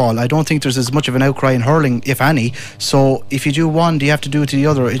football. I don't think there's as much of an outcry in hurling, if any. So if you do one, do you have to do it to the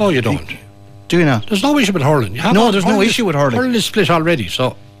other? No, you don't. Do you not? There's no issue with hurling. There's no issue with hurling. Hurling is split already,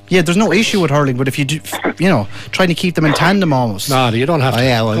 so... Yeah, there's no issue with hurling, but if you do, trying to keep them in tandem almost. No, you don't have to. Oh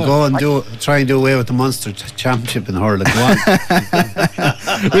yeah, well, go and try and do away with the Munster Championship in hurling. Go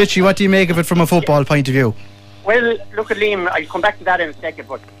on. Richie, what do you make of it from a football point of view? Well, look at Liam, I'll come back to that in a second,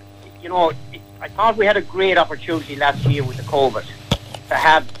 but I thought we had a great opportunity last year with the COVID to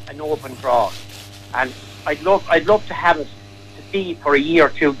have an open draw, and I'd love to have it to see for a year or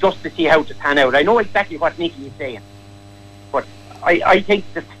two, just to see how to pan out. I know exactly what Nicky is saying, but I think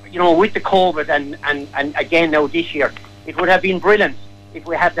that with the COVID and again now this year, it would have been brilliant if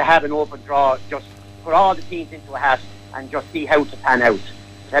we had to have an open draw, just put all the teams into a hat and just see how to pan out. It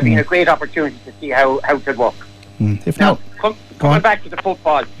would have been a great opportunity to see how to work. If now, coming back to the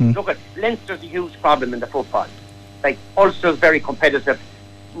football, look at Leinster's a huge problem in the football. Like Ulster's very competitive,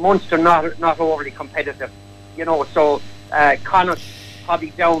 Munster not overly competitive, so Connacht probably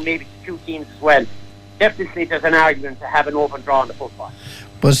down maybe 2 teams as well. Definitely there's an argument to have an open draw in the football.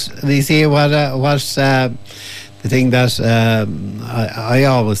 But you see what's the thing that I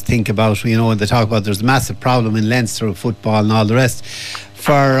always think about, when they talk about there's a massive problem in Leinster of football and all the rest.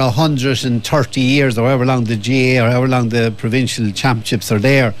 For 130 years, or however long the GAA or however long the provincial championships are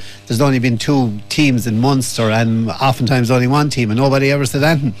there's only been 2 teams in Munster, and oftentimes only 1 team, and nobody ever said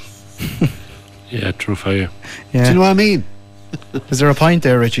anything. Yeah, true for you. Yeah. Do you know what I mean? Is there a point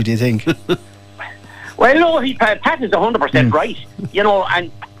there, Richie, do you think? Well, no, Pat is 100% right.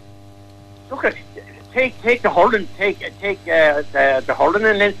 And look at take the hurling, take the hurling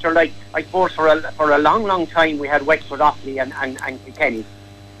in Leinster. Like I suppose for a long time we had Wexford, Offaly and Kilkenny,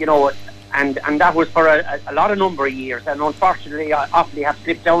 you know, and that was for a lot of number of years. And unfortunately, Offaly have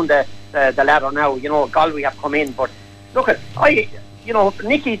slipped down the ladder now. You know, Galway have come in, but look at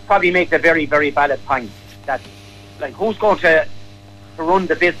Nicky's probably makes a very, very valid point that, like, who's going to run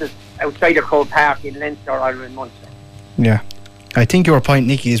the business outside of Croke Park in Leinster or in Munster? Yeah. I think your point,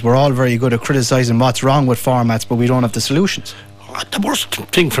 Nicky, is we're all very good at criticising what's wrong with formats, but we don't have the solutions. The worst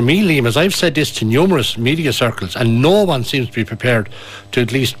thing for me, Liam, is I've said this to numerous media circles, and no one seems to be prepared to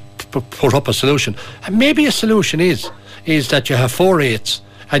at least put up a solution. And maybe a solution is that you have 4 8s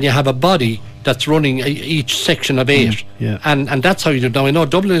and you have a body that's running each section of 8, and that's how you do it. Now I know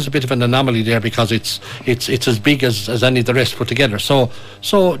Dublin is a bit of an anomaly there because it's as big as any of the rest put together. So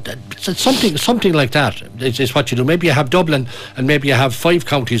something like that is what you do. Maybe you have Dublin and maybe you have 5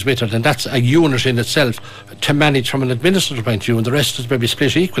 counties with it, and that's a unit in itself to manage from an administrative point of view, and the rest is maybe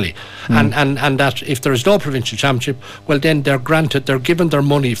split equally. And that if there is no provincial championship, well then they're given their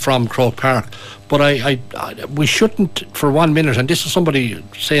money from Croke Park. But we shouldn't for 1 minute, and this is somebody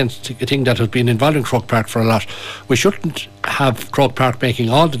saying a thing that has been involved in Croke Park for a lot, we shouldn't have Croke Park making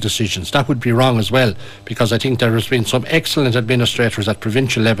all the decisions. That would be wrong as well, because I think there has been some excellent administrators at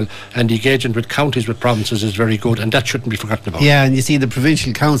provincial level, and the engagement with counties, with provinces is very good, and that shouldn't be forgotten about. Yeah, and you see the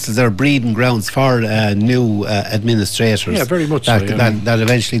provincial councils are breeding grounds for new administrators. Yeah, very much that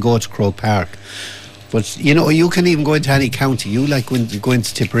eventually go to Croke Park. But you know, you can even go into any county. You like when you go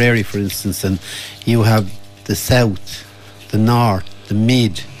into Tipperary, for instance, and you have the south, the north, the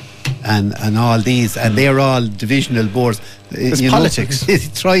mid, and all these, and they're all divisional boards. It's politics.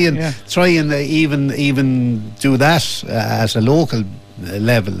 Try and even do that at a local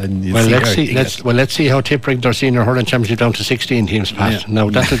level. And let's see how Tip bring their senior hurling championship down to 16 teams, Pat. Now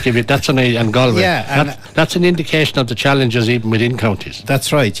that'll give you and Galway. That's an indication of the challenges even within counties.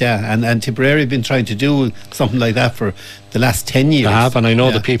 That's right. Yeah, and Tipperary have been trying to do something like that for the last 10 years. They have, and I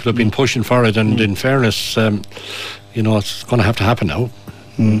know the people have been pushing for it. And in fairness, it's going to have to happen now.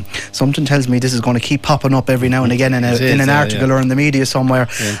 Something tells me this is going to keep popping up every now and again in an article or in the media somewhere.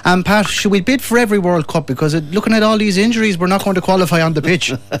 And Pat, should we bid for every World Cup? Because looking at all these injuries, we're not going to qualify on the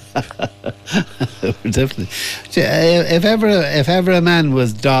pitch. Definitely. If ever a man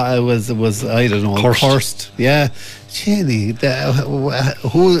was I don't know, cursed. Yeah. Really,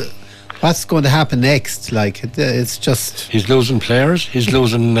 what's going to happen next? Like, it's just... He's losing players, he's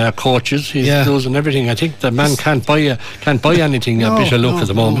losing coaches, he's losing everything. I think the man can't buy anything a bit of luck at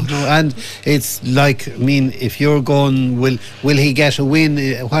the moment. No. And it's like, I mean, if you're going, will he get a win?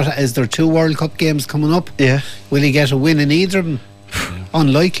 What is there 2 World Cup games coming up? Yeah. Will he get a win in either of them?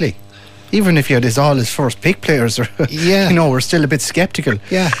 Unlikely. Even if he had all his first pick players, we're still a bit sceptical.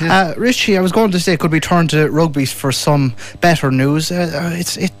 Richie, I was going to say, could we turn to rugby for some better news?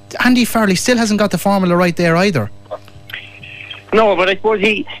 Andy Farrelly still hasn't got the formula right there either. No, but I suppose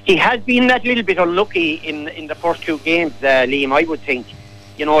he has been that little bit unlucky in the first 2 games, Liam, I would think.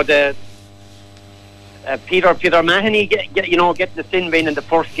 You know, the Peter Mahoney getting the sin bin in the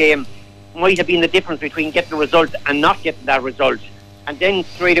first game might have been the difference between getting the result and not getting that result. And then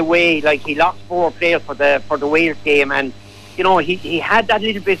straight away, like, he lost 4 players for the Wales game, and you know, he had that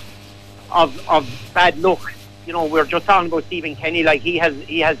little bit of bad luck. You know, we're just talking about Stephen Kenny, like he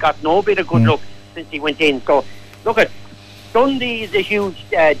has got no bit of good luck since he went in. So look, at Sunday is a huge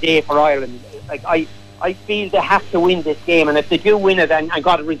day for Ireland. Like, I feel they have to win this game, and if they do win it and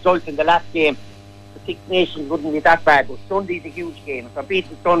got a result in the last game, the Six Nations wouldn't be that bad. But Sunday's a huge game. If they're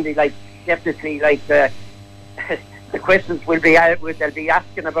beating Sunday, like, definitely, like, the questions they'll be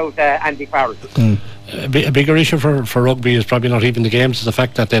asking about Andy Farrell. A bigger issue for rugby is probably not even the games, is the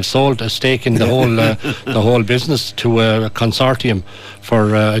fact that they've sold a stake in the whole business to a consortium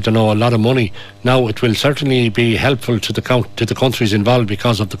for a lot of money. Now it will certainly be helpful to the countries involved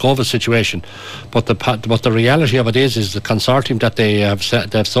because of the COVID situation, but the reality of it is the consortium that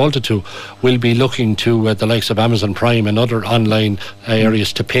they've sold it to will be looking to the likes of Amazon Prime and other online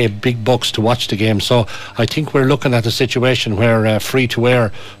areas to pay big bucks to watch the game. So I think we're looking at a situation where free to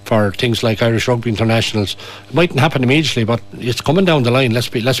air for things like Irish Rugby Internationals, it mightn't happen immediately, but it's coming down the line. Let's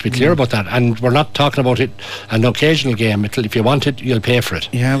be clear about that. And we're not talking about it an occasional game. If you want it, you'll pay for it.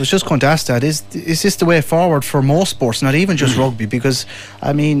 Yeah, I was just going to ask that. Is this the way forward for most sports, not even just rugby? Because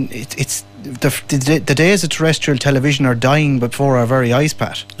I mean, it's the days of terrestrial television are dying before our very eyes,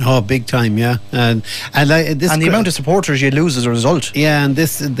 Pat. Oh, big time, yeah. And the amount of supporters you lose as a result. Yeah, and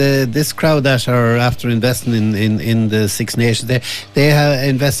this crowd that are after investing in the Six Nations, they have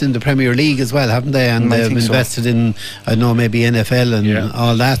invested in the Premier League as well, haven't they? And they've invested in, I know, maybe NFL and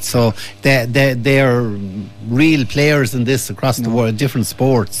all that. So they are real players in this across the world, different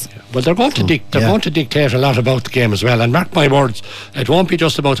sports. Well, they're going to dictate a lot about the game as well. And mark my words, it won't be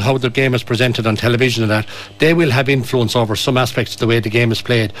just about how the game is presented on television and that. They will have influence over some aspects of the way the game is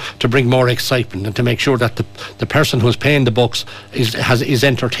played to bring more excitement and to make sure that the person who's paying the bucks is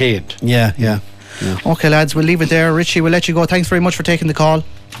entertained. Yeah. Okay, lads, we'll leave it there. Richie, we'll let you go. Thanks very much for taking the call.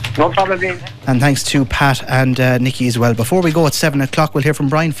 No problem, Dean. And thanks to Pat and Nicky as well. Before we go at 7 o'clock, we'll hear from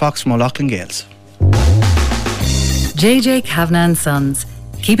Brian Fox from O'Loughlin Gales. JJ Kavanagh and Sons,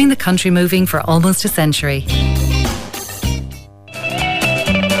 keeping the country moving for almost a century.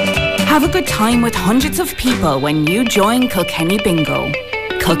 Have a good time with hundreds of people when you join Kilkenny Bingo.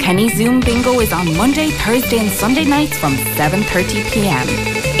 Kilkenny Zoom Bingo is on Monday, Thursday and Sunday nights from 7:30pm.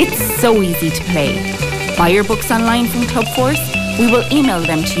 It's so easy to play. Buy your books online from Club Force. We will email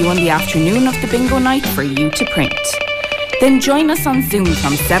them to you on the afternoon of the bingo night for you to print. Then join us on Zoom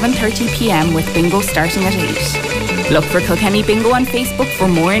from 7:30pm with bingo starting at 8. Look for Kilkenny Bingo on Facebook for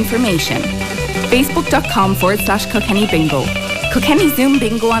more information. Facebook.com/Kilkenny Bingo. Kilkenny Zoom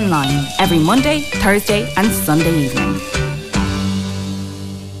Bingo online every Monday, Thursday and Sunday evening.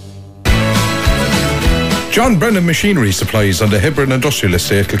 John Brennan Machinery supplies on the Hebron Industrial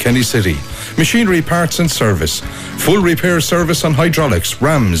Estate, Kilkenny City. Machinery parts and service. Full repair service on hydraulics,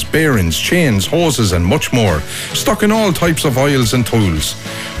 rams, bearings, chains, hoses and much more. Stock in all types of oils and tools.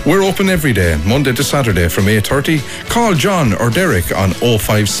 We're open every day, Monday to Saturday from 8:30. Call John or Derek on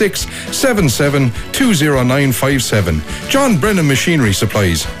 056 77 20957. John Brennan Machinery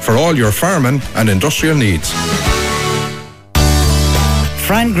supplies for all your farming and industrial needs.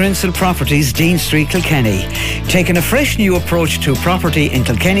 Fran Grinsell Properties, Dean Street, Kilkenny, taking a fresh new approach to property in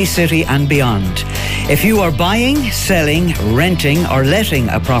Kilkenny City and beyond. If you are buying, selling, renting or letting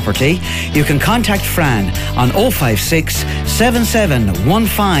a property, you can contact Fran on 056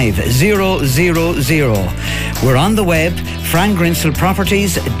 7715 000. We're on the web,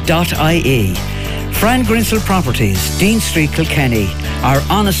 frangrinsellproperties.ie. Fran Grinsell Properties, Dean Street, Kilkenny. Our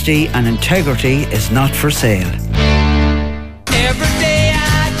honesty and integrity is not for sale.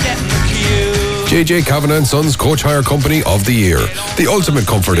 JJ Kavanagh and Sons Coach Hire Company of the Year. The ultimate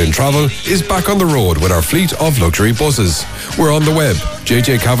comfort in travel is back on the road with our fleet of luxury buses. We're on the web,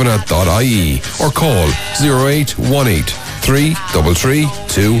 jjkavanagh.ie, or call 0818 333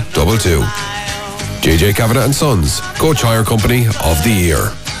 222. JJ Kavanagh and Sons Coach Hire Company of the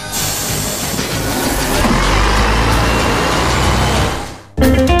Year.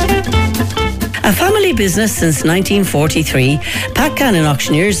 A family business since 1943, Pat Gannon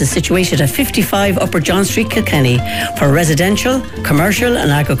Auctioneers is situated at 55 Upper John Street, Kilkenny, for residential, commercial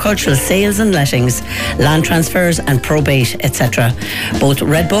and agricultural sales and lettings, land transfers and probate, etc. Both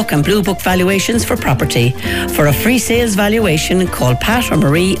Red Book and Blue Book valuations for property. For a free sales valuation, call Pat or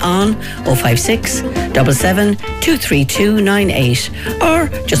Marie on 056 77 23298 or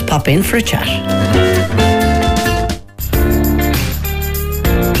just pop in for a chat.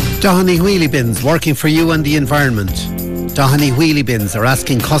 Doheny Wheelie Bins, working for you and the environment. Doheny Wheelie Bins are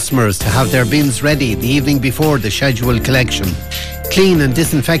asking customers to have their bins ready the evening before the scheduled collection. Clean and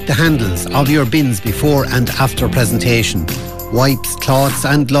disinfect the handles of your bins before and after presentation. Wipes, cloths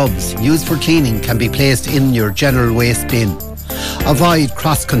and gloves used for cleaning can be placed in your general waste bin. Avoid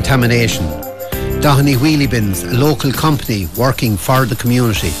cross-contamination. Doheny Wheelie Bins, a local company working for the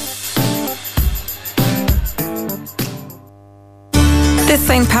community. This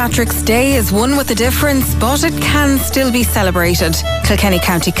St. Patrick's Day is one with a difference, but it can still be celebrated. Kilkenny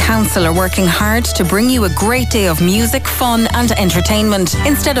County Council are working hard to bring you a great day of music, fun and entertainment.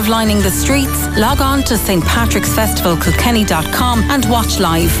 Instead of lining the streets, log on to stpatricksfestivalkilkenny.com and watch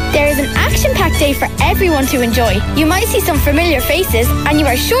live. There is an action-packed day for everyone to enjoy. You might see some familiar faces and you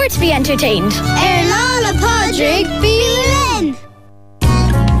are sure to be entertained. Erlala Padraig Beelin.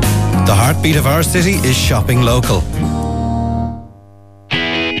 The heartbeat of our city is shopping local.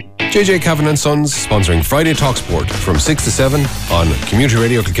 JJ Kavanagh and Sons sponsoring Friday Talk Sport from 6 to 7 on Community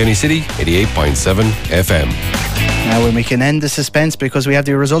Radio Kilkenny City 88.7 FM. Now we can end the suspense because we have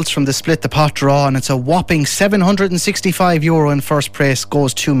the results from the split the pot draw, and it's a whopping €765 in first place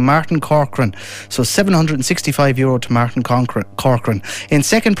goes to Martin Corcoran. So €765 to Martin Corcoran. In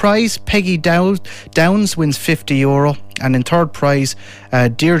second prize, Peggy Downs wins €50. And in third prize,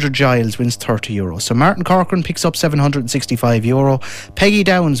 Deirdre Giles wins €30. So Martin Corcoran picks up €765. Peggy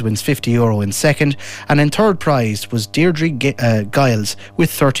Downs wins €50 in second. And in third prize was Deirdre Giles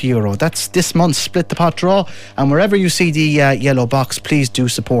with €30. That's this month's Split the Pot draw. And wherever you see the yellow box, please do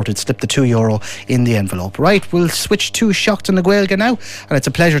support it. Slip the €2 in the envelope. Right, we'll switch to Shocked on the Gaeilge now. And it's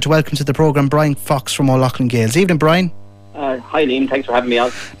a pleasure to welcome to the programme Brian Fox from O'Loughlin Gales. Evening, Brian. Hi Liam, thanks for having me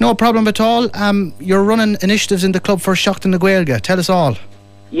on. No problem at all. You're running initiatives in the club for Shocked on the Gaeilge. Tell us all.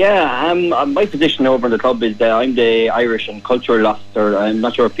 Yeah, my position over in the club is I'm the Irish and Cultural Officer. I'm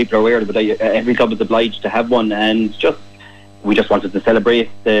not sure if people are aware, but every club is obliged to have one, and we just wanted to celebrate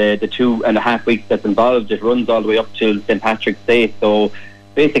the 2.5 weeks that's involved. It runs all the way up to St. Patrick's Day. So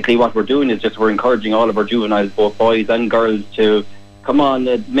basically what we're doing is we're encouraging all of our juveniles, both boys and girls, to come on,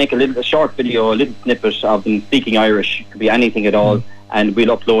 make a short video, a little snippet of them speaking Irish. It could be anything at all, and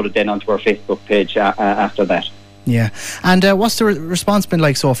we'll upload it then onto our Facebook page after that. Yeah. And what's the response been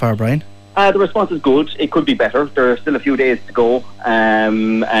like so far, Brian? The response is good. It could be better. There are still a few days to go,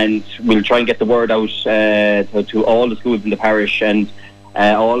 and we'll try and get the word out to all the schools in the parish, and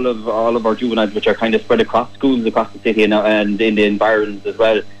all of our juveniles, which are kind of spread across schools across the city and in the environs as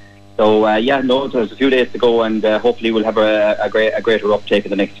well. So there's a few days to go, and hopefully we'll have a greater uptake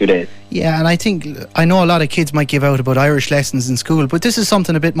in the next few days. Yeah, and I know a lot of kids might give out about Irish lessons in school, but this is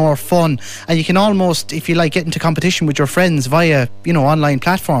something a bit more fun, and you can almost, if you like, get into competition with your friends via online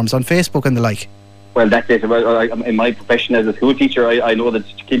platforms on Facebook and the like. Well, that's it. In my profession as a school teacher, I know that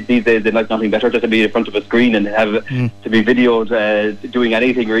kids these days, they like nothing better just to be in front of a screen and have to be videoed doing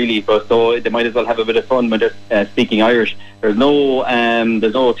anything really. But so they might as well have a bit of fun when they're speaking Irish. There's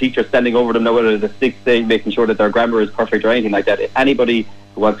no teacher standing over them now with a stick saying, making sure that their grammar is perfect or anything like that. If anybody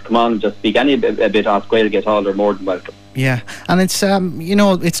who wants to come on and just speak a bit off Gaeilge at all, they're more than welcome. Yeah, and it's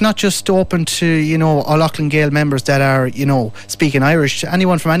it's not just open to O'Loughlin Gael members that are speaking Irish.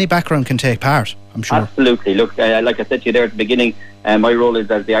 Anyone from any background can take part, I'm sure. Absolutely. Look, like I said to you there at the beginning, my role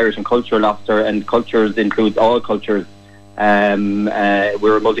is as the Irish and Cultural Officer, and cultures includes all cultures. We're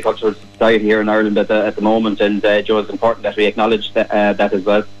a multicultural society here in Ireland at the moment, and Joe, it's important that we acknowledge that as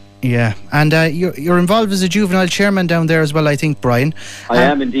well. Yeah, and you're involved as a juvenile chairman down there as well, I think, Brian. I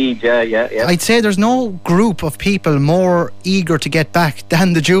am indeed, yeah. I'd say there's no group of people more eager to get back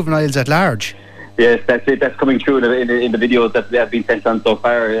than the juveniles at large. Yes, that's it. That's coming through in the videos that have been sent on so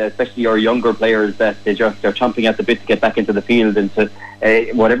far, especially our younger players, that they're chomping at the bit to get back into the field and to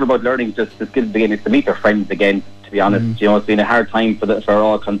whatever about learning just the skills again, is to meet their friends again, to be honest. It's been a hard time for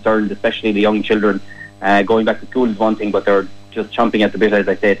all concerned, especially the young children. Going back to school is one thing, but they're just chomping at the bit, as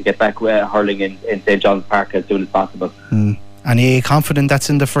I say, to get back hurling in St. John's Park as soon as possible. And are you confident that's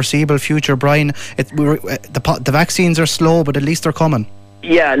in the foreseeable future, Brian? The vaccines are slow, but at least they're coming.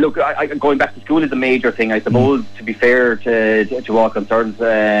 Yeah, look, going back to school is a major thing, I suppose. To be fair to all concerned,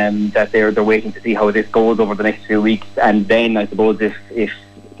 that they're waiting to see how this goes over the next few weeks, and then I suppose if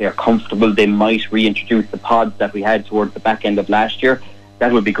they're comfortable, they might reintroduce the pods that we had towards the back end of last year.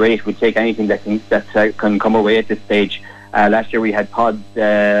 That would be great. We'd take anything that can come our way at this stage. Last year we had pods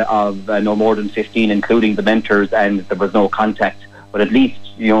of no more than 15, including the mentors, and there was no contact. But at least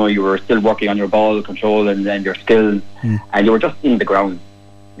you were still working on your ball control and your skills, and you were just in the ground.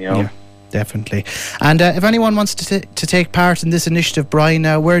 Yeah, definitely. And if anyone wants to take part in this initiative, Brian,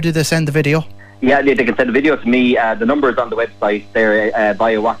 where do they send the video? Yeah, they can send the video to me. The number is on the website there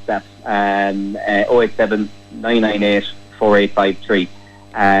via WhatsApp, 087 998 4853.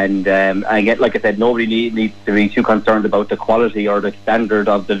 And again, like I said, nobody needs to be too concerned about the quality or the standard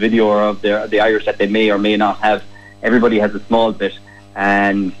of the video or of the Irish that they may or may not have. Everybody has a small bit,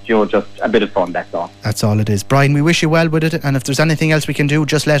 and just a bit of fun, that's all. That's all it is. Brian, we wish you well with it, and if there's anything else we can do,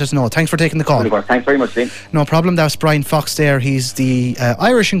 just let us know. Thanks for taking the call. Thanks very much, Liam. No problem. That was Brian Fox there. He's the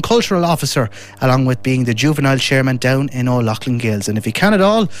Irish and Cultural Officer, along with being the juvenile chairman down in O'Loughlin Gales. And if you can at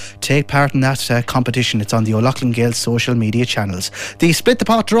all, take part in that competition. It's on the O'Loughlin Gales social media channels. The Split the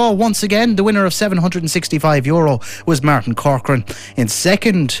Pot draw, once again, the winner of €765 was Martin Corcoran. In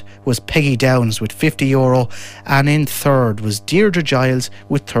second was Peggy Downs with €50, and in third was Deirdre Giles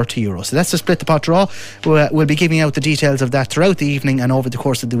with €30. So that's the Split the Pot draw. We'll be giving out the details of that throughout the evening and over the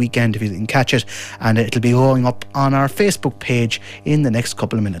course of the weekend if you can catch it, and it'll be going up on our Facebook page in the next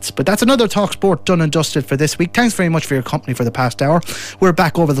couple of minutes. But that's another Talk Sport done and dusted for this week. Thanks very much for your company for the past hour. We're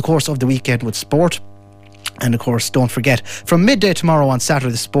back over the course of the weekend with sport. And of course, don't forget, from midday tomorrow on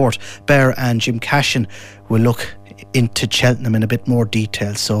Saturday Sport, Bear and Jim Cashin will look into Cheltenham in a bit more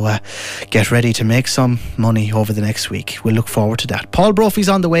detail, so get ready to make some money over the next week. We'll look forward to that. Paul Brophy's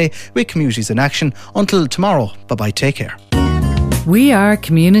on the way with Communities in Action. Until tomorrow, bye bye, take care. We are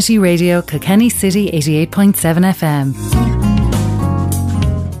Community Radio Kilkenny City 88.7 FM.